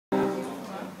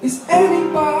Is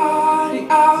anybody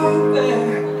out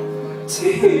there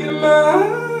to hear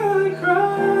my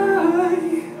cry?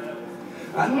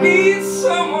 I need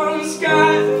someone's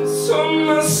guidance so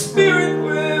my spirit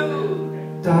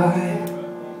will die.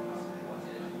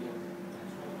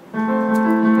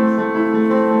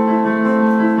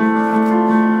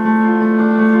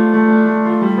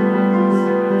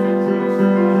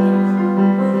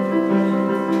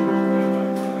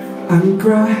 I'm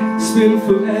grasping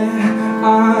for air,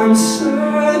 I'm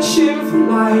searching for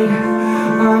light,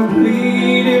 I'm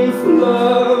pleading for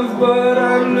love, but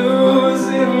I'm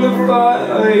losing the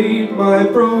fight. My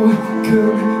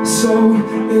broken soul,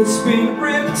 it's been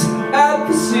ripped at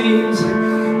the seams,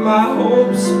 my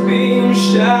hopes being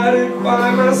shattered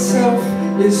by my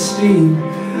self-esteem.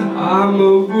 I'm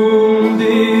a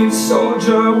wounded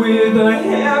soldier with a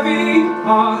heavy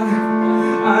heart.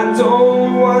 I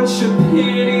don't want your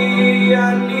pity,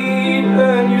 I need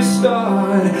a new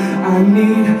start. I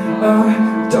need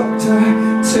a doctor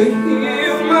to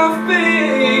heal my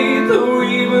faith, though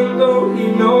even though he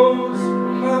knows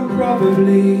I'm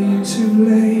probably too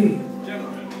late.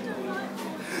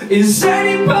 Is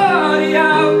anybody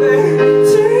out there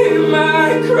to hear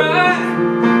my cry?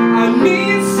 I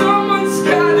need someone's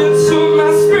guidance so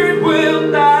my spirit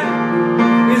will die.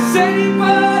 Is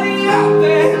anybody out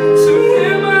there to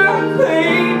hear my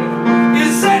pain?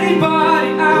 Is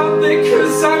anybody out there,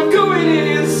 'cause I'm going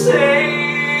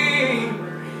insane?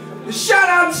 Shout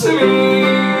out to me,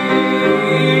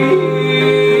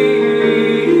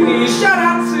 shout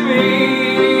out to me.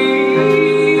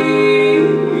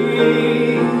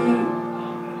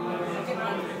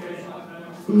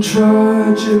 I'm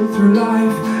trudging through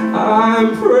life, I'm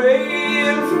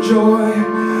praying for joy,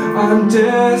 I'm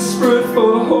desperate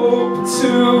for hope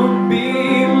to be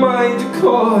my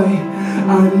decoy.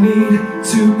 I need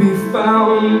to be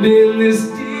found in this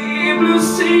deep blue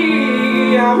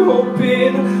sea. I'm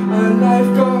hoping a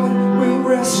lifeguard will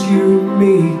rescue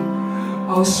me.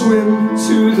 I'll swim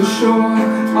to the shore,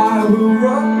 I will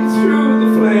run through the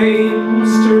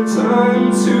flames to return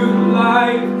to the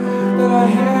life that I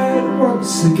had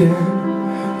once again.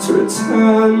 To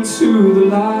return to the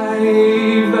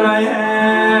life that I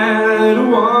had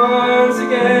once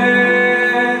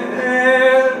again.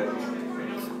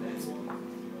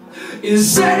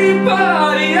 Is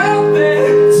anybody out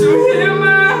there to hear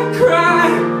my cry?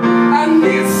 I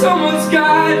need someone's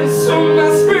guidance so my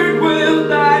spirit will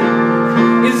die.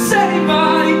 Is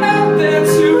anybody out there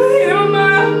to hear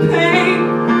my pain?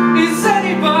 Is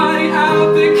anybody out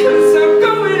there, 'cause I'm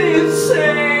going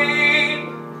insane?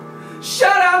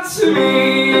 Shout out to me,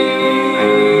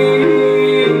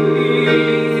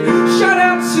 shout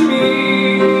out to me,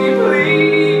 please.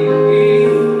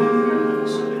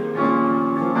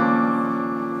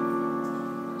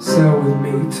 Sail with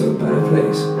me to a better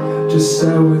place. Just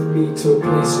sail with me to a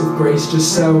place of grace. Just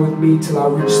sail with me till I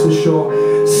reach the shore.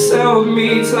 Sail with me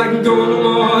till I can go no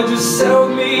more. Just sail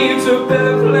with me to a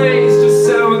better place. Just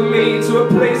sail with me to a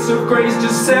place of grace.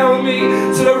 Just sail with me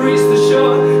till I reach the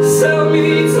shore.